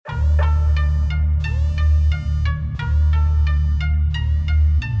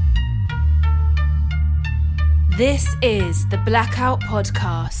This is the Blackout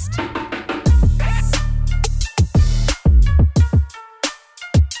Podcast.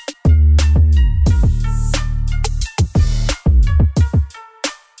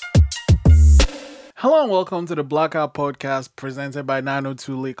 Hello and welcome to the Blackout Podcast presented by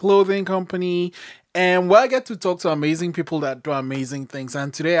 902 Lee Clothing Company. And where I get to talk to amazing people that do amazing things.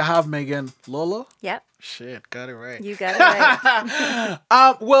 And today I have Megan Lola. Yep. Shit, got it right. You got it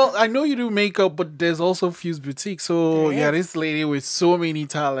right. Well, I know you do makeup, but there's also Fuse Boutique. So There yeah, is. this lady with so many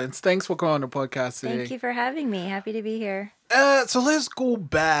talents. Thanks for coming on the podcast today. Thank you for having me. Happy to be here. So let's go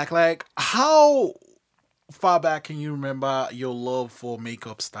back. Like, how far back can you remember your love for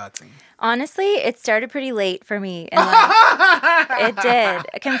makeup starting? Honestly, it started pretty late for me in life. It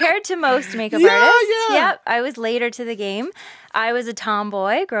did. Compared to most makeup artists. Yeah. Yep. I was later to the game. I was a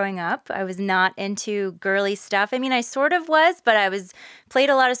tomboy growing up. I was not into girly stuff. I mean, I sort of was, but played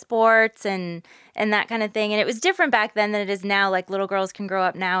a lot of sports and that kind of thing. And it was different back then than it is now. Like, little girls can grow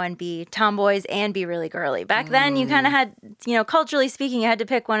up now and be tomboys and be really girly. Back then, you kind of had, culturally speaking, you had to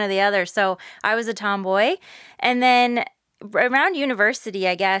pick one or the other. So I was a tomboy. And then around university,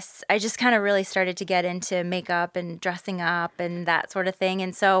 I guess, I just kind of really started to get into makeup and dressing up and that sort of thing.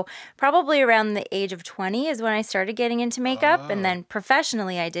 And so probably around the age of 20 is when I started getting into makeup. And then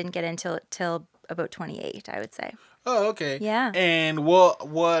professionally, I didn't get into it till about 28, I would say. Oh, okay. Yeah. And what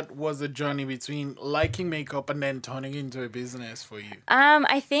was the journey between liking makeup and then turning into a business for you?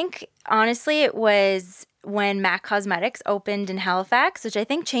 I think, honestly, it was when MAC Cosmetics opened in Halifax, which I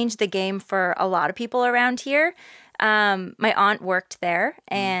think changed the game for a lot of people around here. My aunt worked there,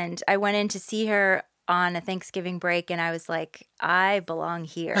 and I went in to see her on a Thanksgiving break, and I was like, I belong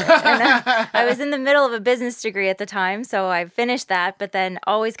here. And I was in the middle of a business degree at the time, so I finished that, but then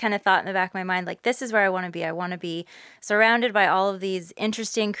always kind of thought in the back of my mind, like, this is where I want to be. I want to be surrounded by all of these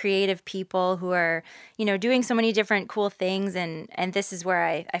interesting, creative people who are, doing so many different cool things, and this is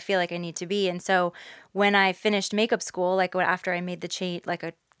where I feel like I need to be. And so when I finished makeup school, like after I made the change, like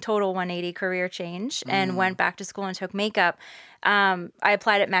a total 180 career change and went back to school and took makeup, I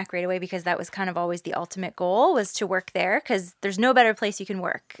applied at MAC right away because that was kind of always the ultimate goal, was to work there, because there's no better place you can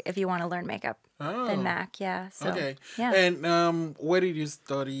work if you want to learn makeup than MAC. Yeah. So, Okay. Yeah. And where did you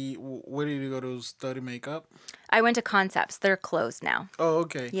study? Where did you go to study makeup? I went to Concepts. They're closed now. Oh,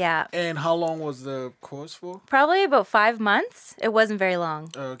 okay. Yeah. And how long was the course for? Probably about 5 months. It wasn't very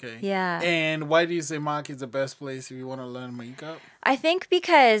long. Oh, okay. Yeah. And why do you say MAC is the best place if you want to learn makeup? I think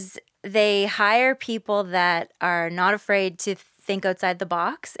because they hire people that are not afraid to think outside the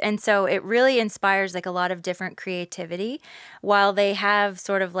box. And so it really inspires like a lot of different creativity, while they have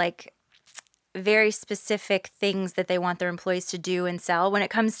sort of like very specific things that they want their employees to do and sell. When it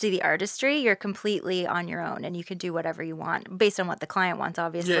comes to the artistry, you're completely on your own and you can do whatever you want based on what the client wants,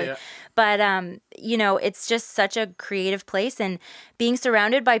 obviously. Yeah. But, it's just such a creative place, and being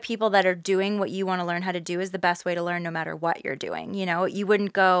surrounded by people that are doing what you want to learn how to do is the best way to learn no matter what you're doing. You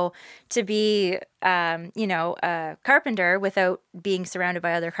wouldn't go to be, a carpenter without being surrounded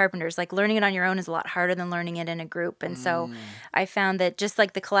by other carpenters. Like, learning it on your own is a lot harder than learning it in a group. And so I found that just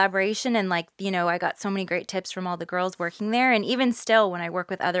like the collaboration and like, I got so many great tips from all the girls working there. And even still, when I work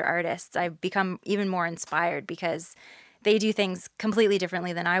with other artists, I've become even more inspired because they do things completely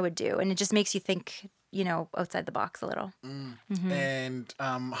differently than I would do. And it just makes you think, outside the box a little. Mm-hmm. And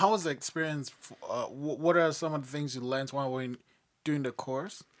how was the experience? What are some of the things you learned while doing the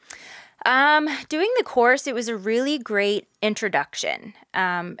course? Doing the course, it was a really great introduction,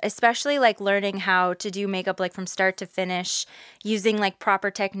 especially like learning how to do makeup like from start to finish, using like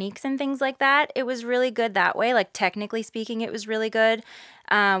proper techniques and things like that. It was really good that way. Like, technically speaking, it was really good.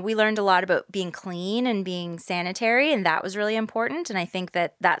 We learned a lot about being clean and being sanitary, and that was really important. And I think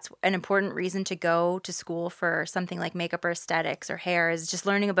that that's an important reason to go to school for something like makeup or aesthetics or hair, is just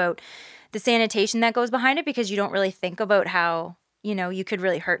learning about the sanitation that goes behind it, because you don't really think about how you could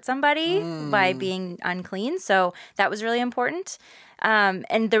really hurt somebody by being unclean. So that was really important.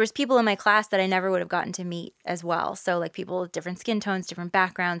 And there was people in my class that I never would have gotten to meet as well. So like people with different skin tones, different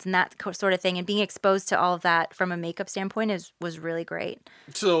backgrounds, and that sort of thing. And being exposed to all of that from a makeup standpoint was really great.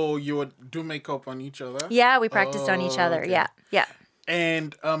 So you would do makeup on each other? Yeah, we practiced on each other. Okay. Yeah.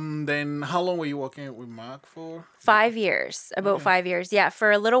 And then how long were you working with MAC for? 5 years, about 5 years. Yeah,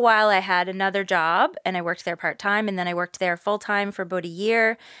 for a little while I had another job and I worked there part-time, and then I worked there full-time for about a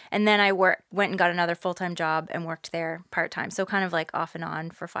year, and then I went and got another full-time job and worked there part-time. So kind of like off and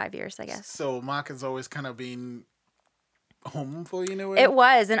on for 5 years, I guess. So MAC has always kind of been home for you in a way? It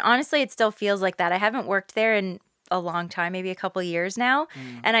was, and honestly it still feels like that. I haven't worked there in a long time, maybe a couple years now.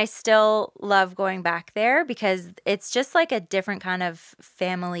 And I still love going back there because it's just like a different kind of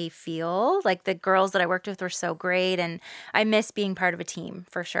family feel. Like the girls that I worked with were so great, and I miss being part of a team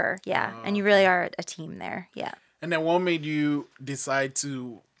for sure. Yeah. And you really are a team there. Yeah. And then what made you decide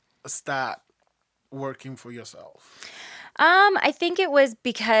to start working for yourself? I think it was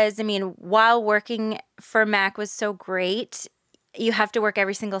because, I mean, while working for Mac was so great, you have to work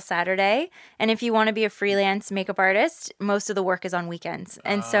every single Saturday. And if you want to be a freelance makeup artist, most of the work is on weekends.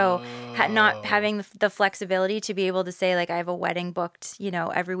 And so not having the flexibility to be able to say, like, I have a wedding booked, you know,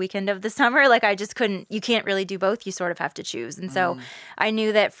 every weekend of the summer, like I just couldn't, you can't really do both. You sort of have to choose. And so I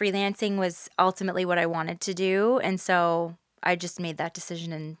knew that freelancing was ultimately what I wanted to do. And so I just made that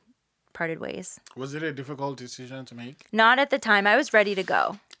decision and parted ways. Was it a difficult decision to make? Not at the time. I was ready to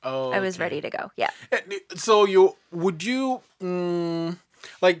go. Oh, I was ready to go. Yeah. So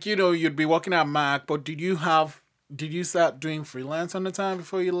like, you know, you'd be working at Mac, but did you start doing freelance on the time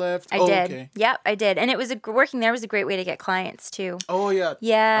before you left? I did. Okay. Yep, I did. And it was working there was a great way to get clients too. Oh, yeah.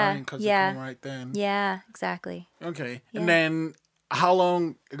 Yeah. Because you come right then. Yeah, exactly. Okay. Yeah. And then how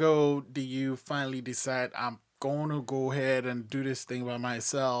long ago did you finally decide I'm going to go ahead and do this thing by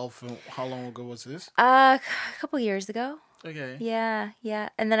myself? And how long ago was this? A couple years ago. Okay. Yeah.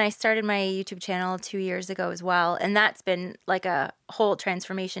 And then I started my YouTube channel 2 years ago as well. And that's been like a whole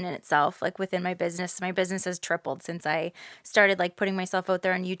transformation in itself, like within my business. My business has tripled since I started like putting myself out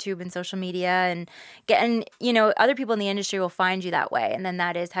there on YouTube and social media and getting, you know, other people in the industry will find you that way. And then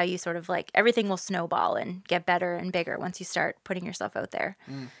that is how you sort of like everything will snowball and get better and bigger once you start putting yourself out there.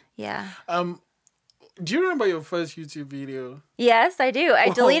 Yeah. Do you remember your first YouTube video? Yes, I do. I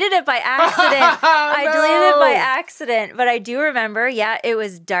deleted it by accident. I deleted it by accident, but I do remember, it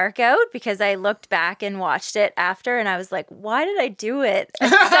was dark out because I looked back and watched it after and I was like, why did I do it at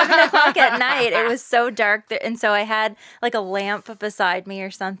 7 o'clock at night? It was so dark. And so I had like a lamp beside me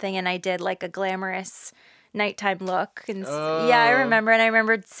or something and I did like a glamorous nighttime look. And I remember. And I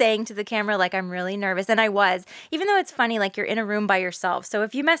remember saying to the camera, like, I'm really nervous. And I was, even though it's funny, like you're in a room by yourself. So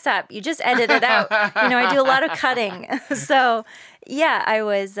if you mess up, you just edit it out. You know, I do a lot of cutting. So yeah, I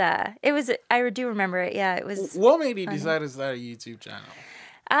do remember it. Yeah, it was. What made you decide to start a YouTube channel?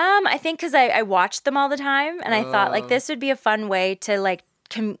 I think because I watched them all the time and I thought like this would be a fun way to like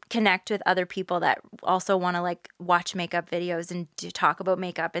connect with other people that also want to like watch makeup videos and talk about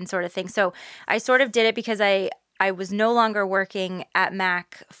makeup and sort of thing. So I sort of did it because I was no longer working at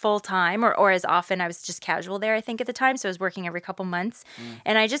Mac full time or as often. I was just casual there, I think, at the time. So I was working every couple months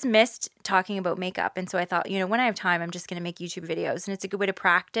and I just missed talking about makeup. And so I thought, you know, when I have time, I'm just going to make YouTube videos and it's a good way to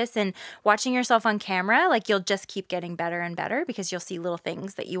practice and watching yourself on camera, like you'll just keep getting better and better because you'll see little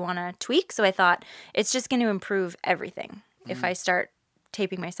things that you want to tweak. So I thought it's just going to improve everything if I start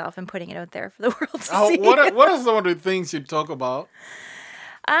taping myself and putting it out there for the world to see. What are some of the things you talk about?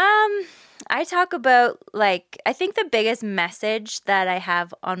 I talk about like I think the biggest message that I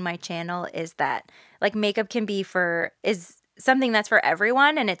have on my channel is that like makeup is something that's for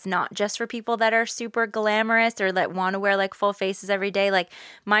everyone and it's not just for people that are super glamorous or that want to wear like full faces every day. Like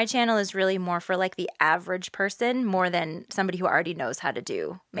my channel is really more for like the average person more than somebody who already knows how to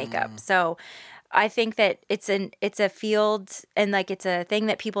do makeup. So I think that it's a field and like it's a thing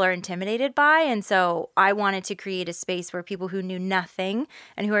that people are intimidated by. And so I wanted to create a space where people who knew nothing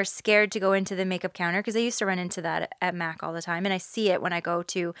and who are scared to go into the makeup counter, because I used to run into that at Mac all the time. And I see it when I go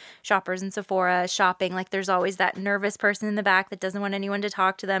to Shoppers and Sephora shopping. Like there's always that nervous person in the back that doesn't want anyone to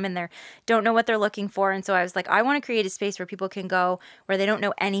talk to them and they don't know what they're looking for. And so I was like, I want to create a space where people can go where they don't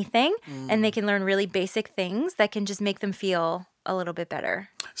know anything and they can learn really basic things that can just make them feel a little bit better.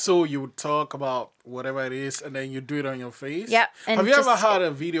 So you would talk about whatever it is and then you do it on your face? Yeah. Have you ever had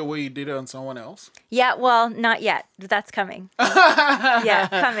a video where you did it on someone else? Yeah, well, not yet. That's coming. Yeah,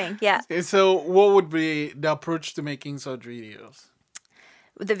 coming. Yeah. Okay, so what would be the approach to making such videos?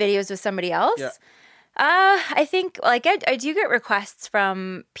 The videos with somebody else? Yeah. I think like I do get requests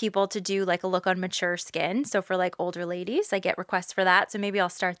from people to do like a look on mature skin. So for like older ladies, I get requests for that. So maybe I'll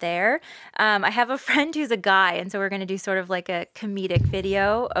start there. I have a friend who's a guy, and so we're going to do sort of like a comedic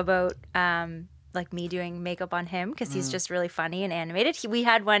video about like me doing makeup on him because he's just really funny and animated. We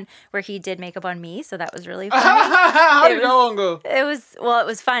had one where he did makeup on me, so that was really funny. How did that one go? It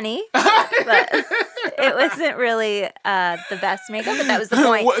was funny, but it wasn't really the best makeup. But that was the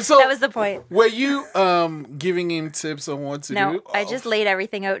point. So, that was the point. Were you giving him tips on what to do? No, I just laid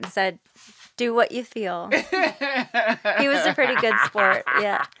everything out and said, do what you feel. He was a pretty good sport.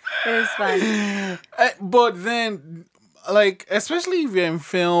 Yeah, it was fun. But then, like, especially if you're in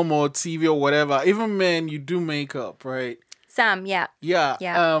film or TV or whatever, even men, you do makeup, right? Some, yeah. Yeah.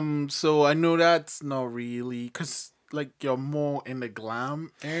 Yeah. So I know that's not really because like you're more in the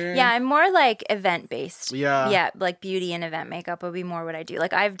glam area. Yeah, I'm more like event based. Yeah. Yeah, like beauty and event makeup would be more what I do.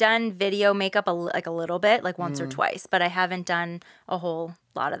 Like I've done video makeup like a little bit, like once or twice, but I haven't done a whole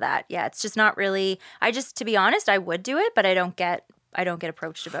lot of that. Yeah, it's just not really. To be honest, I would do it, but I don't get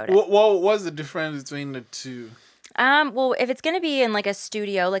approached about it. What's the difference between the two? Well, if it's going to be in like a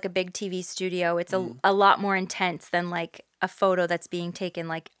studio, like a big TV studio, it's a lot more intense than like a photo that's being taken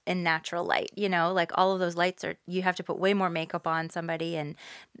like in natural light, you know, like all of those lights you have to put way more makeup on somebody and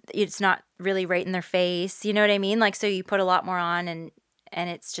it's not really right in their face. You know what I mean? Like, so you put a lot more on and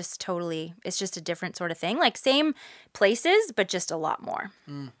it's just a different sort of thing. Like same places, but just a lot more.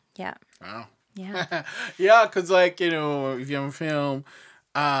 Yeah. Wow. Yeah. Yeah. Cause like, you know, if you're on film,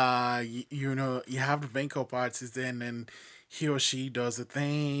 you know, you have the makeup artist and then he or she does a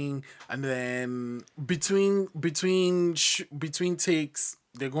thing, and then between takes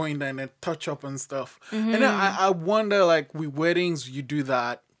they're going there and they touch up and stuff. And then I wonder, like with weddings, you do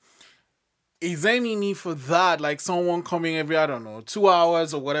that. Is there any need for that? Like someone coming every, I don't know, 2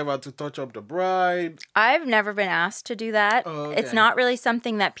 hours or whatever to touch up the bride? I've never been asked to do that. Oh, okay. It's not really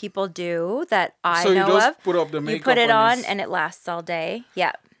something that people do that I So know you just of. put up the makeup. You put it on this... and it lasts all day.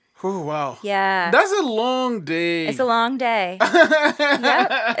 Yeah. Oh, wow. Yeah. That's a long day. It's a long day.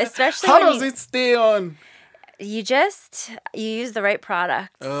 Yep. Especially How does it stay on? You use the right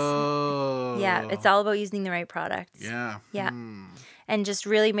product. Oh. Yeah. It's all about using the right products. Yeah. Yeah. And just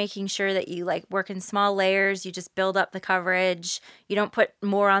really making sure that you like work in small layers. You just build up the coverage. You don't put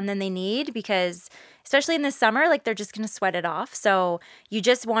more on than they need because especially in the summer, like they're just going to sweat it off. So you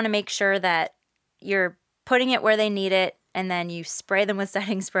just want to make sure that you're putting it where they need it. And then you spray them with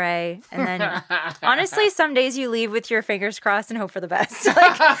setting spray. And then, honestly, some days you leave with your fingers crossed and hope for the best.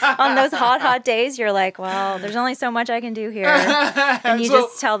 Like, on those hot days, you're like, well, there's only so much I can do here. And you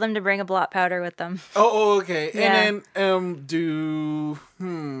just tell them to bring a blot powder with them. Oh, okay. Yeah. And then, do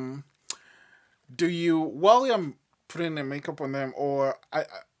you, while I'm putting the makeup on them, or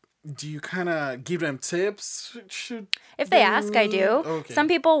do you kind of give them tips? If they ask, I do. Okay. Some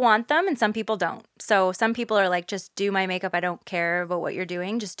people want them and some people don't. So some people are like, just do my makeup. I don't care about what you're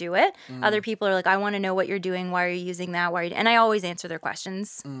doing. Just do it. Other people are like, I want to know what you're doing. Why are you using that? And I always answer their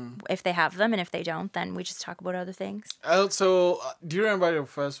questions if they have them. And if they don't, then we just talk about other things. So, do you remember your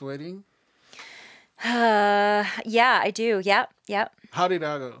first wedding? Yeah, I do. Yep. How did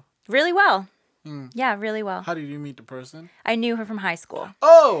that go? Really well. Yeah, really well. How did you meet the person? I knew her from high school.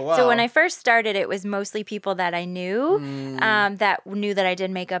 Oh, wow. So when I first started, it was mostly people that I knew that knew that I did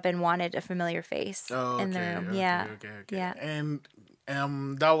makeup and wanted a familiar face in the room. Okay. Yeah. And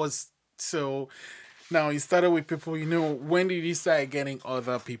that was, so now you started with people you know. When did you start getting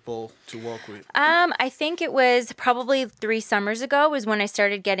other people to work with? I think it was probably 3 summers ago was when I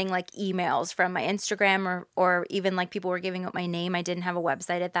started getting like emails from my Instagram or even like people were giving out my name. I didn't have a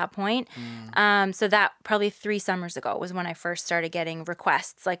website at that point. So that probably 3 summers ago was when I first started getting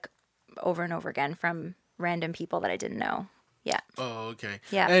requests like over and over again from random people that I didn't know. Yeah. Oh, okay.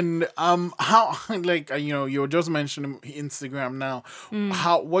 Yeah. And how, like, you know, you were just mentioning Instagram now.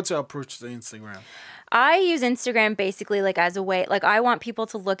 What's your approach to Instagram? I use Instagram basically like as a way, like I want people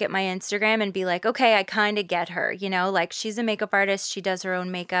to look at my Instagram and be like, okay, I kind of get her, you know, like she's a makeup artist, she does her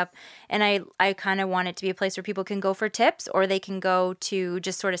own makeup. And I kind of want it to be a place where people can go for tips or they can go to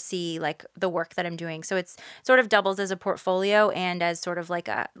just sort of see like the work that I'm doing. So it's sort of doubles as a portfolio and as sort of like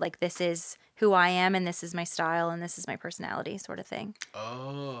this is who I am and this is my style and this is my personality sort of thing.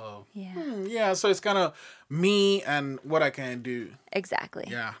 Oh. Yeah. Yeah, so it's kind of me and what I can do. Exactly.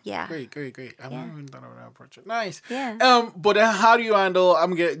 Yeah. Yeah. Great. I've never even thought of that approach. Nice. Yeah. But then how do you handle,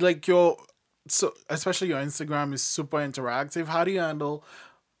 so especially your Instagram is super interactive. How do you handle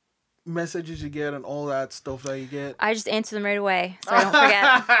messages you get and all that stuff that you get? I just answer them right away so I don't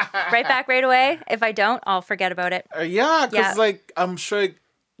forget. Right back right away. If I don't, I'll forget about it. Yeah, because like I'm sure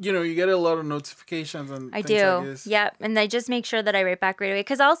you know, you get a lot of notifications and I things do. like this. Yeah. And I just make sure that I write back right away.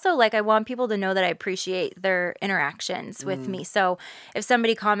 Because also, like, I want people to know that I appreciate their interactions with me. So if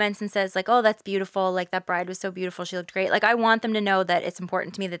somebody comments and says, like, oh, that's beautiful, like, that bride was so beautiful, she looked great. Like, I want them to know that it's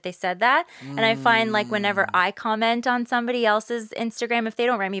important to me that they said that. And I find, like, whenever I comment on somebody else's Instagram, if they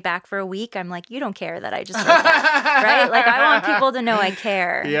don't write me back for a week, I'm like, you don't care that I just wrote that. Right? Like, I want people to know I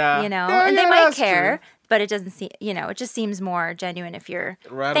care. Yeah. You know? Yeah, and they yeah, might that's care. true. But it doesn't seem, you know, it just seems more genuine if you're,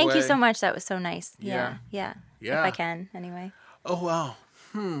 Right thank you away. so much. That was so nice. Yeah. Yeah. If Yeah. I can, anyway. Oh, wow.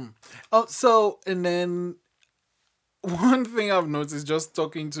 Oh, so, and then one thing I've noticed just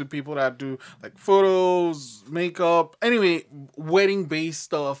talking to people that do like photos, makeup, anyway, wedding-based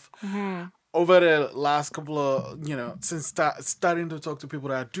stuff. over the last couple of, since starting to talk to people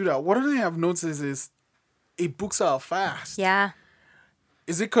that do that, what I have noticed is it books out fast. Yeah.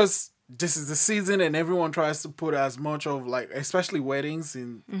 Is it because this is the season and everyone tries to put as much of, like, especially weddings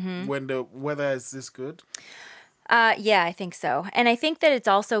in when the weather is this good? Yeah, I think so. And I think that it's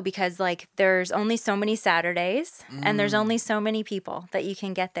also because, like, there's only so many Saturdays and there's only so many people that you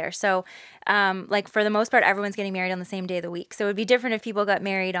can get there. So, like, for the most part, everyone's getting married on the same day of the week. So it would be different if people got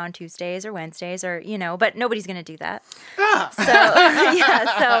married on Tuesdays or Wednesdays or, but nobody's going to do that. So,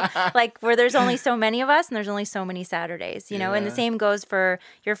 yeah. So, like, where there's only so many of us and there's only so many Saturdays, and the same goes for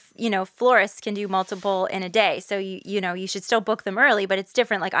your, florists can do multiple in a day. So, you should still book them early, but it's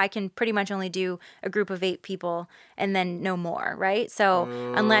different. Like, I can pretty much only do a group of 8 people and then no more, right? So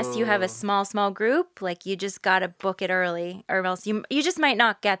unless you have a small group, like, you just got to book it early or else you just might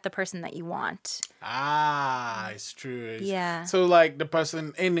not get the person that you want. It's true. Yeah. So, like, the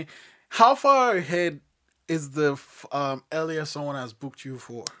person how far ahead is the earliest someone has booked you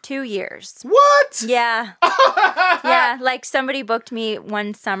for? 2 years. What? Yeah. Yeah, like, somebody booked me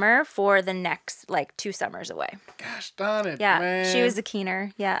one summer for the next, like, 2 summers away. Gosh darn it, Yeah, man. she was a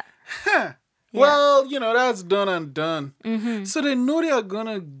keener. Yeah. Huh. Yeah. Well, that's done and done. Mm-hmm. So they know they are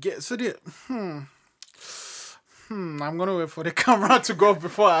gonna get. So they. I'm gonna wait for the camera to go off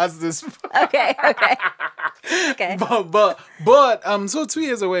before I ask this. Okay. But so 2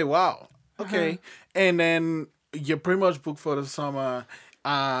 years away. Wow. Okay, and then you're pretty much booked for the summer.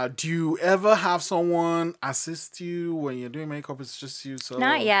 Do you ever have someone assist you when you're doing makeup? It's just you. So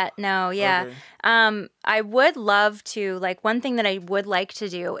not yet. No. Yeah. Okay. I would love to, like, one thing that I would like to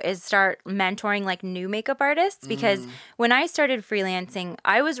do is start mentoring, like, new makeup artists, because when I started freelancing,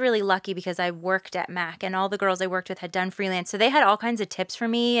 I was really lucky because I worked at MAC and all the girls I worked with had done freelance. So they had all kinds of tips for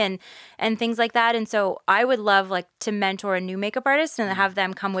me and things like that. And so I would love, like, to mentor a new makeup artist and have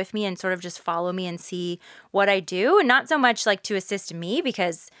them come with me and sort of just follow me and see what I do. And not so much, like, to assist me,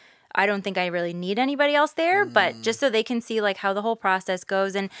 because I don't think I really need anybody else there, but just so they can see, like, how the whole process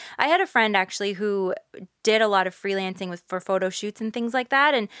goes. And I had a friend actually who did a lot of freelancing for photo shoots and things like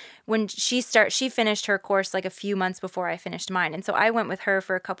that. And when she finished her course like a few months before I finished mine. And so I went with her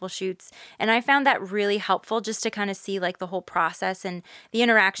for a couple shoots, and I found that really helpful just to kind of see, like, the whole process and the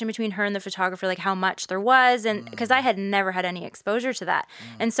interaction between her and the photographer, like how much there was. And because I had never had any exposure to that.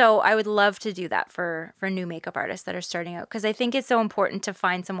 And so I would love to do that for new makeup artists that are starting out, because I think it's so important to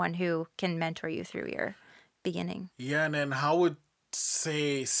find someone who can mentor you through your beginning. Yeah, and then how would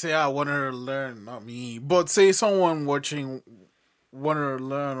say I wanted to learn, not me, but say someone watching wanted to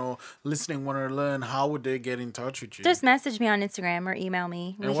learn or listening wanted to learn, how would they get in touch with you? Just message me on Instagram or email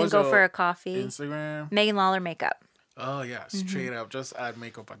me. And we can go for a coffee. Instagram? Megan Lawler Makeup. Oh yeah, straight up. Just add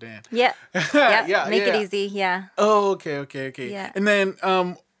makeup at the end. Yeah. Yeah. Make it easy. Yeah. Oh, okay. Yeah. And then,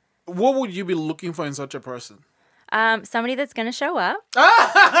 what would you be looking for in such a person? Somebody that's going to show up.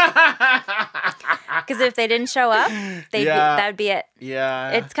 Because if they didn't show up, that'd be it.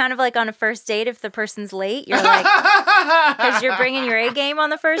 Yeah. It's kind of like on a first date. If the person's late, you're like, because you're bringing your A game on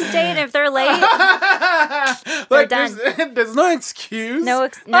the first date. And if they're late, they're done. There's no excuse. No.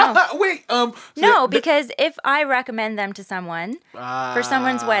 Wait. No, because if I recommend them to someone for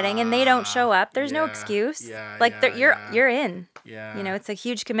someone's wedding and they don't show up, there's no excuse. Yeah, like you're in. Yeah. It's a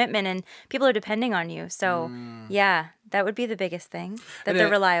huge commitment and people are depending on you. So yeah, that would be the biggest thing, that they're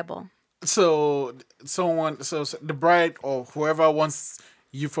reliable. So the bride or whoever wants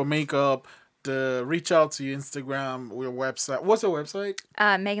you for makeup, to reach out to your Instagram or your website. What's your website?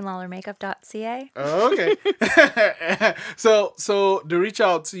 MeganLawlerMakeup.ca. Oh, okay. So they reach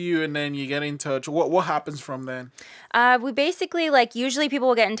out to you and then you get in touch. What happens from then? We basically, like, usually people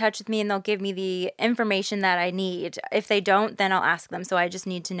will get in touch with me and they'll give me the information that I need. If they don't, then I'll ask them. So I just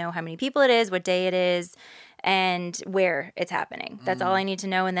need to know how many people it is, what day it is, and where it's happening. That's all I need to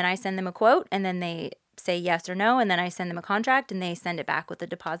know. And then I send them a quote and then they say yes or no. And then I send them a contract and they send it back with a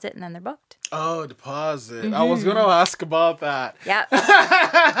deposit and then they're booked. Oh, deposit. I was going to ask about that. Yeah.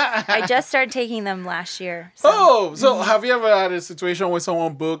 I just started taking them last year. So. Have you ever had a situation where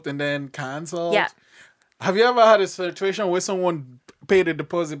someone booked and then canceled? Yeah. Have you ever had a situation where someone paid a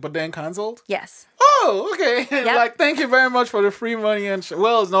deposit but then canceled? Yes. Oh, okay. Yep. Like, thank you very much for the free money and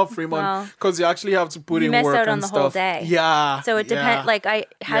well, it's not free money because you actually have to put in work and stuff. You miss out on the whole day. Yeah. So it depends. Like, I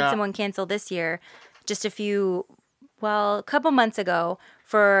had someone cancel this year just a couple months ago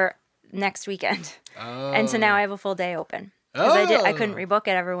for next weekend. Oh. And so now I have a full day open. because I couldn't rebook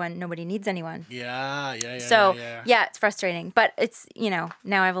it. Nobody needs anyone. Yeah. So yeah, it's frustrating, but it's, now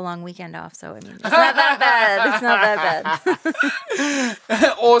I have a long weekend off, so I mean, it's not that bad. It's not that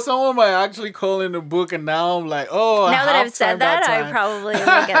bad. Or someone might actually call in the book, and now I'm like, oh, Now that I've said that, I time. probably will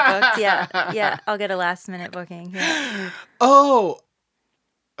get booked. Yeah, I'll get a last minute booking. Yeah. Oh,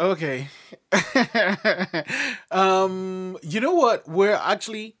 okay. You know what?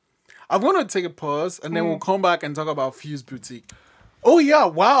 I'm going to take a pause, and then we'll come back and talk about Fuse Boutique. Oh, yeah.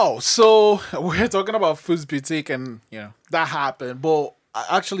 Wow. So we're talking about Fuse Boutique, and, that happened. But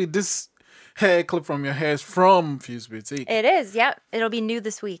actually, this hair clip from your hair is from Fuse Boutique. It is, yeah. It'll be new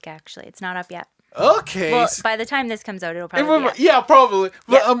this week, actually. It's not up yet. Okay. Well, by the time this comes out, it'll probably be up. Yeah, probably.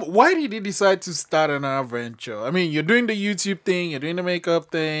 But Yeah. why did you decide to start another venture? I mean, you're doing the YouTube thing, you're doing the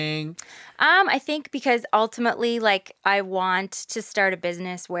makeup thing. I think because ultimately, I want to start a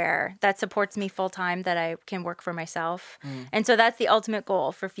business that supports me full time, that I can work for myself. And so that's the ultimate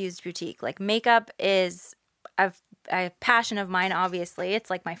goal for Fused Boutique. Makeup is a passion of mine, obviously. It's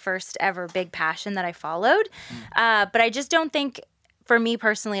my first ever big passion that I followed. But I just don't think, for me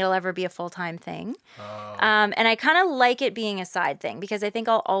personally, it'll ever be a full-time thing. And I kind of like it being a side thing because I think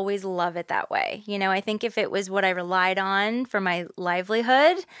I'll always love it that way. I think if it was what I relied on for my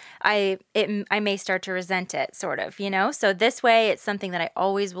livelihood, I may start to resent it, sort of, So this way, it's something that I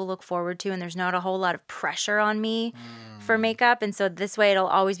always will look forward to, and there's not a whole lot of pressure on me for makeup. And so this way, it'll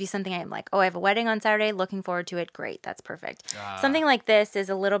always be something I'm like, oh, I have a wedding on Saturday, looking forward to it. Great, that's perfect. Something like this is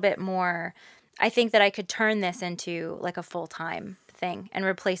a little bit more, I think that I could turn this into a full-time thing and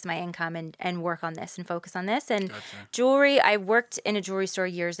replace my income and work on this and focus on this. And jewelry, I worked in a jewelry store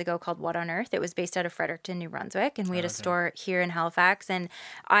years ago called What on Earth. It was based out of Fredericton, New Brunswick, and we had a store here in Halifax, and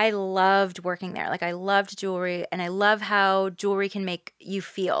I loved working there. I loved jewelry, and I love how jewelry can make you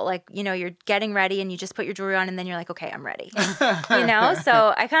feel you're getting ready and you just put your jewelry on and then you're like, okay, I'm ready.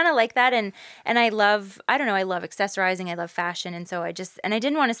 So I kind of like that, and I love accessorizing, I love fashion, and so I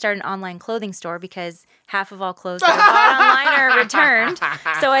didn't want to start an online clothing store because half of all clothes that are bought online are returned.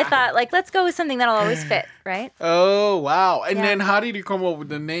 So I thought, let's go with something that'll always fit, right? Oh, wow. And then how did you come up with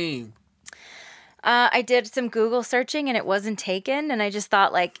the name? I did some Google searching and it wasn't taken. And I just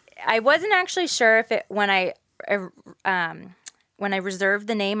thought, I wasn't actually sure if when I reserved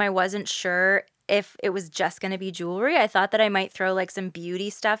the name, I wasn't sure if it was just going to be jewelry. I thought that I might throw some beauty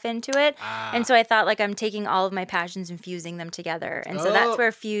stuff into it. And so I thought I'm taking all of my passions and fusing them together. And so that's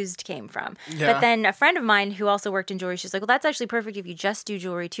where Fused came from. Yeah. But then a friend of mine who also worked in jewelry, she's like, well, that's actually perfect if you just do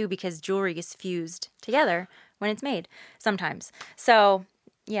jewelry too, because jewelry is fused together when it's made sometimes. So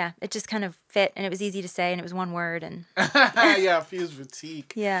yeah, it just kind of fit, and it was easy to say, and it was one word, and yeah, Fuse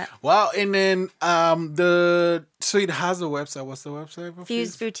Boutique. Yeah. Wow, and then so it has a website. What's the website for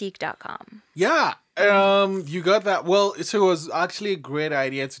FusedBoutique.com. Yeah. You got that. Well, so it was actually a great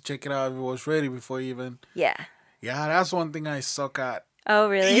idea to check it out if it was ready before even. Yeah. Yeah, that's one thing I suck at. Oh,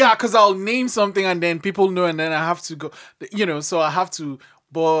 really? Yeah, because I'll name something and then people know, and then I have to go, so I have to,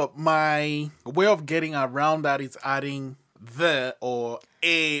 but my way of getting around that is adding the or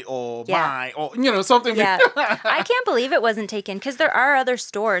a or my or something. Yeah. I can't believe it wasn't taken, because there are other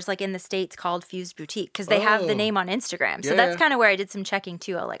stores in the States called Fused Boutique, because they have the name on Instagram. So that's kind of where I did some checking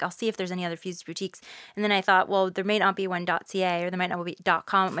too. I'll see if there's any other Fused Boutiques. And then I thought, well, there may not be one .ca or there might not be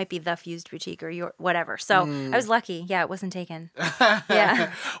 .com. It might be the Fused Boutique or your whatever. So I was lucky. Yeah, it wasn't taken.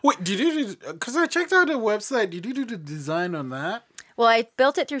 Yeah. Wait, did you do, because I checked out the website, did you do the design on that? Well, I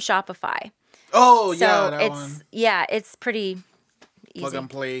built it through Shopify. Oh, so yeah, that one. Yeah, it's pretty easy. Plug and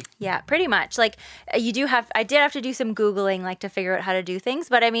play. Yeah, pretty much. I did have to do some Googling, to figure out how to do things.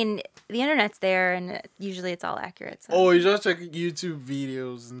 But, I mean, the internet's there, and usually it's all accurate. So. Oh, you just check YouTube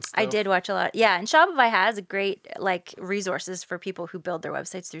videos and stuff. I did watch a lot. Yeah, and Shopify has a great, resources for people who build their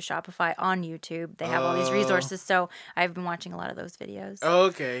websites through Shopify on YouTube. They have all these resources, so I've been watching a lot of those videos.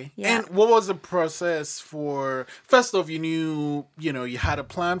 Okay. Yeah. And what was the process for, first off, you knew, you had a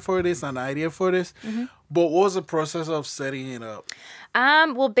plan for this, an idea for this, but what was the process of setting it up?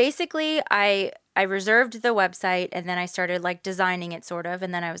 Well, basically, I reserved the website, and then I started designing it sort of.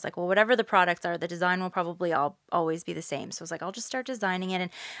 And then I was like, well, whatever the products are, the design will probably always be the same. So I was like, I'll just start designing it.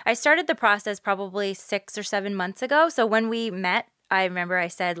 And I started the process probably 6 or 7 months ago. So when we met, I remember I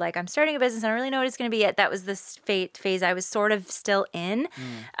said, I'm starting a business. I don't really know what it's going to be yet. That was this phase I was sort of still in.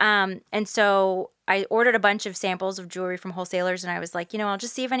 And so I ordered a bunch of samples of jewelry from wholesalers, and I was like, I'll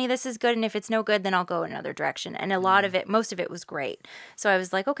just see if any of this is good. And if it's no good, then I'll go in another direction. And a lot of it, most of it was great. So I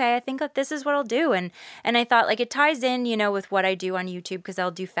was like, okay, I think that this is what I'll do. And I thought it ties in, with what I do on YouTube, because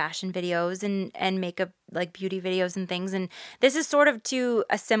I'll do fashion videos and makeup, beauty videos and things. And this is sort of to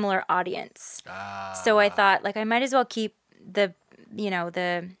a similar audience. So I thought I might as well keep the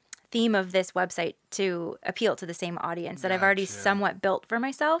theme of this website to appeal to the same audience that I've already somewhat built for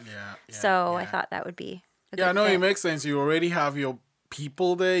myself. So I thought that would be a good no, fit. it makes sense. You already have your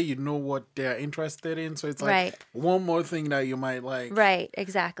people there. You know what they're interested in. So it's like one more thing that you might like. Right,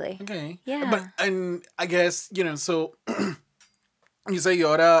 exactly. Okay. Yeah. And I guess, so you say you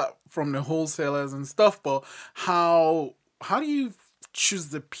order from the wholesalers and stuff, but how do you choose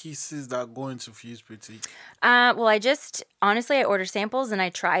the pieces that go into Fuse Boutique? Well, I order samples and I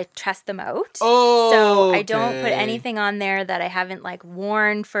test them out. Oh, so I don't put anything on there that I haven't like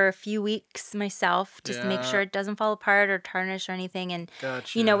worn for a few weeks myself, just to make sure it doesn't fall apart or tarnish or anything. And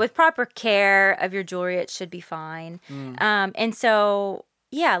with proper care of your jewelry, it should be fine. And so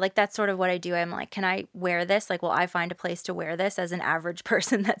like that's sort of what I do. I'm like, can I wear this? Like, will I find a place to wear this as an average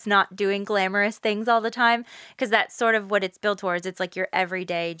person that's not doing glamorous things all the time? Because that's sort of what it's built towards. It's like your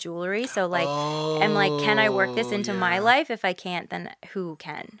everyday jewelry. So like, I'm like, can I work this into my life? If I can't, then who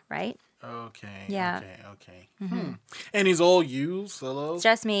can, right? Okay. Yeah. Okay. And it's all you, solo? It's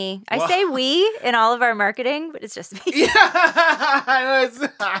just me. I say we in all of our marketing, but it's just me. Yeah, I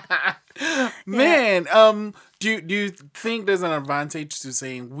know. Man, do you think there's an advantage to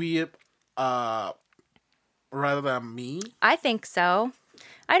saying we rather than me? I think so.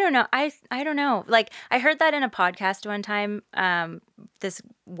 I don't know. I don't know. Like, I heard that in a podcast one time, this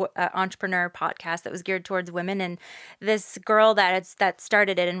entrepreneur podcast that was geared towards women, and this girl that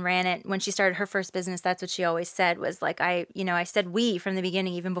started it and ran it, when she started her first business, that's what she always said was like, I said we from the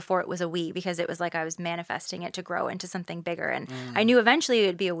beginning, even before it was a we, because it was like I was manifesting it to grow into something bigger, and I knew eventually it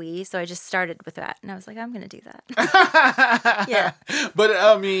would be a we, so I just started with that, and I was like, I'm going to do that. Yeah. But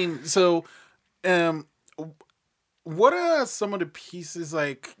I mean, so what are some of the pieces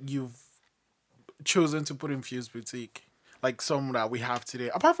like you've chosen to put in Fuse Boutique? Like some that we have today.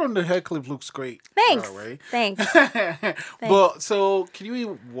 Apart from the hair clip looks great. Thanks. Right? Thanks. But so can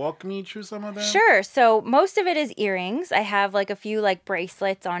you walk me through some of them? Sure. So most of it is earrings. I have like a few like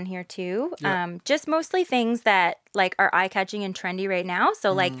bracelets on here too. Just mostly things that like are eye-catching and trendy right now.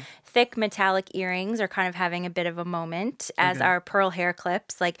 So like thick metallic earrings are kind of having a bit of a moment, as are pearl hair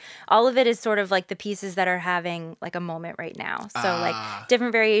clips. Like all of it is sort of like the pieces that are having like a moment right now. So like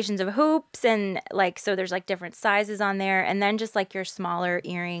different variations of hoops, and like, so there's like different sizes on there, and then just like your smaller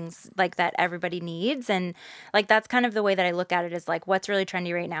earrings like that everybody needs. And like that's kind of the way that I look at it, is like what's really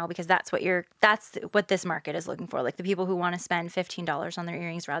trendy right now, because that's what this market is looking for. Like the people who want to spend $15 on their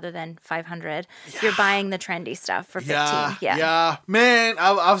earrings rather than $500. You're buying the trendy stuff for $15. Yeah. Man,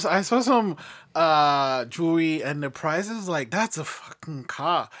 I saw some jewelry and the price is like, that's a fucking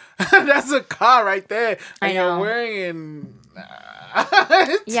car. That's a car right there. And I know. you're wearing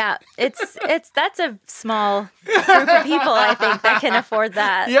that's a small group of people, I think, that can afford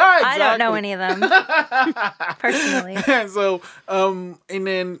that. Yeah, exactly. I don't know any of them personally. So and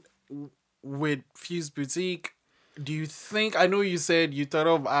then with Fuse Boutique, do you think, I know you said you thought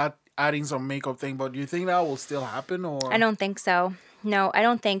of adding some makeup thing, but do you think that will still happen? Or I don't think so. No, I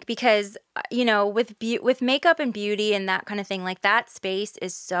don't think, because with makeup and beauty and that kind of thing, like that space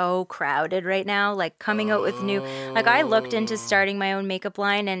is so crowded right now. Like coming out with new, like I looked into starting my own makeup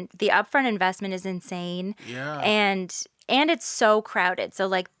line, and the upfront investment is insane. Yeah. And it's so crowded. So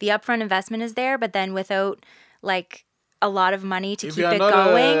like the upfront investment is there, but then without like a lot of money to keep it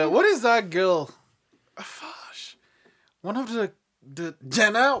going. What is that girl? Gosh, one of the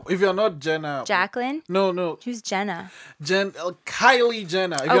Jenna, if you're not Jenna. Jacqueline? No. Who's Jenna? Kylie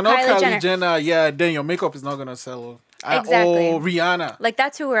Jenner. If you're not Kylie Jenner, then your makeup is not going to sell. Exactly. Or Rihanna. Like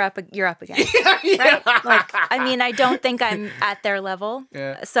that's who you're up against. Right? Like, I mean, I don't think I'm at their level.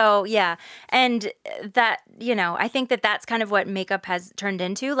 Yeah. So, yeah. And that, I think that's kind of what makeup has turned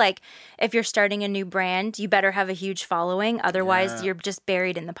into. Like, if you're starting a new brand, you better have a huge following. Otherwise, you're just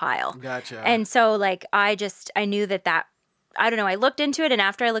buried in the pile. Gotcha. And so, like, I knew that I don't know, I looked into it, and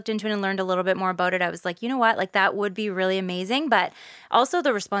after I looked into it and learned a little bit more about it, I was like, you know what, like that would be really amazing. But also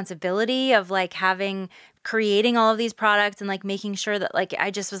the responsibility of like creating all of these products and like making sure that like,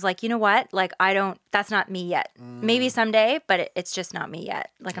 I just was like, you know what, like that's not me yet. Maybe someday, but it's just not me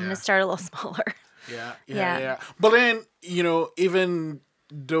yet. Like I'm going to start a little smaller. Yeah. But then, even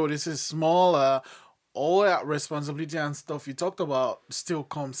though this is smaller, all that responsibility and stuff you talked about still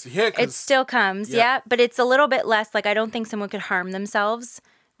comes here. It still comes, but it's a little bit less. Like, I don't think someone could harm themselves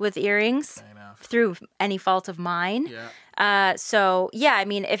with earrings through any fault of mine. So, I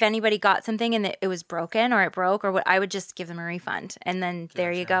mean, if anybody got something and it was broken or it broke or what, I would just give them a refund. And then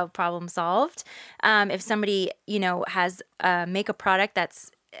there you go, problem solved. If somebody, has a makeup product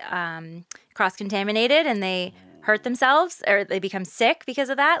that's cross-contaminated and they hurt themselves or they become sick because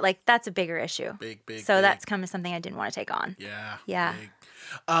of that, like that's a bigger issue. Big. So that's kind of something I didn't want to take on. Yeah. Big.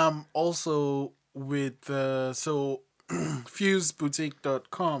 Also with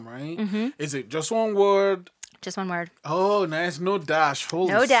fuseboutique.com, right? Mm-hmm. Is it just one word? Just one word. Oh, nice. No dash.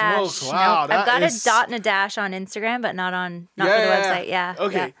 Holy no dash. smokes. Wow. Nope. I've got a dot and a dash on Instagram, but not for the website. Yeah.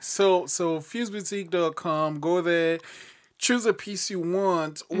 Okay. Yeah. So fuseboutique.com, go there, choose a piece you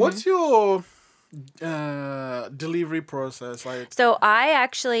want. Mm-hmm. What's your delivery process like? So I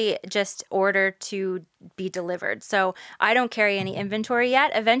actually just order to be delivered. So I don't carry any inventory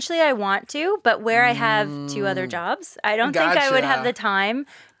yet. Eventually I want to, but where I have 2 other jobs, I don't think I would have the time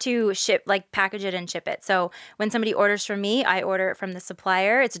to ship, like package it and ship it. So when somebody orders from me, I order it from the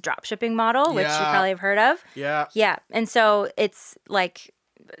supplier. It's a drop shipping model, which you probably have heard of. Yeah. Yeah. And so it's like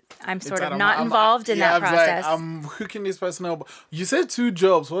I'm sort of not involved in that process. Like, I'm hooking this person up. You said 2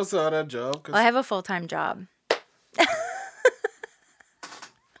 jobs. What's the other job? I have a full-time job. Yeah,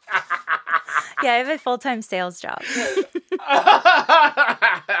 I have a full-time sales job.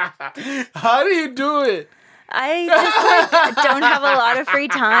 How do you do it? I just don't have a lot of free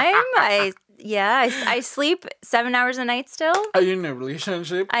time. I sleep 7 hours a night still. Are you in a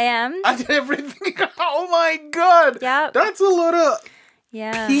relationship? I am. I did everything. Oh my God. Yeah. That's a lot of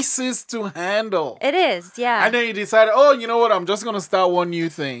Yeah. pieces to handle. It is, yeah. And then you decided, oh, you know what? I'm just going to start one new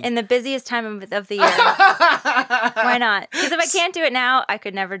thing. In the busiest time of the year. Why not? Because if I can't do it now, I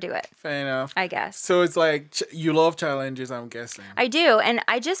could never do it. Fair enough. I guess. So it's like you love challenges, I'm guessing. I do. And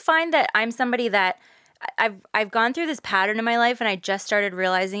I just find that I'm somebody that I've gone through this pattern in my life, and I just started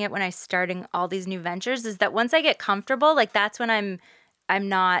realizing it when I starting all these new ventures, is that once I get comfortable, like that's when I'm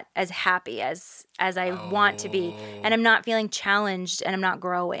not as happy as I want to be, and I'm not feeling challenged, and I'm not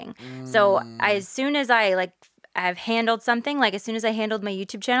growing. So as soon as I've handled something, like as soon as I handled my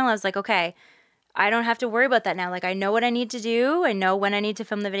YouTube channel, I was like, okay, I don't have to worry about that now. Like I know what I need to do. I know when I need to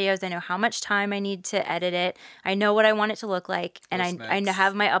film the videos. I know how much time I need to edit it. I know what I want it to look like, and I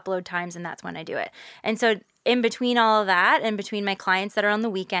have my upload times, and that's when I do it. And so in between all of that, and between my clients that are on the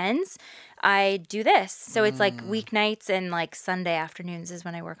weekends, I do this. So it's like weeknights and like Sunday afternoons is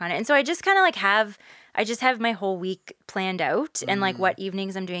when I work on it. And so I just kind of like have my whole week planned out, and like what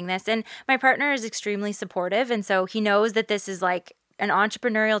evenings I'm doing this. And my partner is extremely supportive. And so he knows that this is like an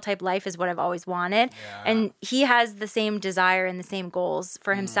entrepreneurial type life is what I've always wanted. Yeah. And he has the same desire and the same goals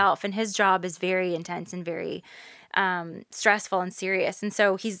for himself. And his job is very intense and very stressful and serious. And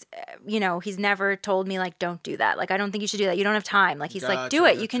so he's never told me like, don't do that. Like, I don't think you should do that. You don't have time. Like he's like, do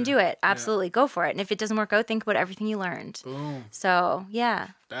it. You can do it. Absolutely. Go for it. And if it doesn't work out, think about everything you learned. Boom. So yeah.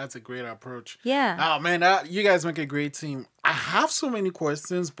 That's a great approach. Yeah. Oh man, you guys make a great team. I have so many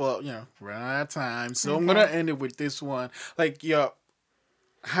questions, but we're out of time. So I'm going to end it with this one. Like,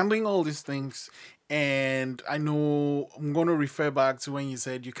 handling all these things, and I know I'm going to refer back to when you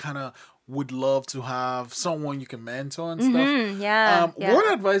said you kind of would love to have someone you can mentor and stuff. Yeah.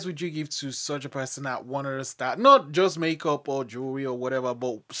 What advice would you give to such a person that wanted to start, not just makeup or jewelry or whatever,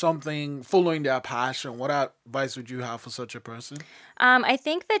 but something following their passion? What advice would you have for such a person? I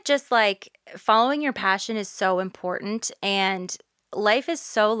think that just like following your passion is so important, and life is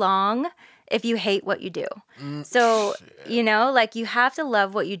so long if you hate what you do. So, like you have to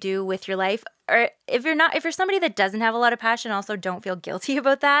love what you do with your life. Or if you're somebody that doesn't have a lot of passion, also don't feel guilty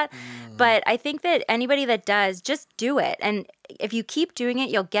about that. But I think that anybody that does, just do it. And if you keep doing it,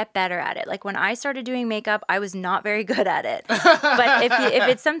 you'll get better at it. Like when I started doing makeup, I was not very good at it. But if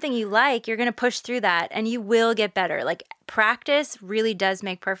it's something you like, you're going to push through that and you will get better. Like practice really does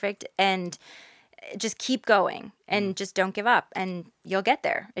make perfect, and just keep going and just don't give up, and you'll get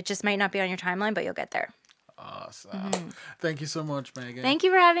there. It just might not be on your timeline, but you'll get there. Awesome. Thank you so much, Megan. Thank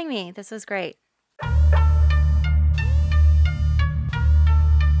you for having me. This was great.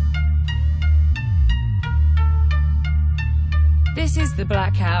 This is the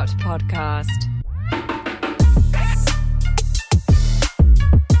Blackout Podcast.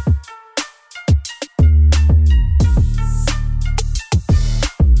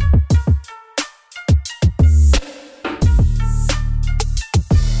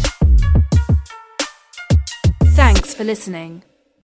 Thanks for listening.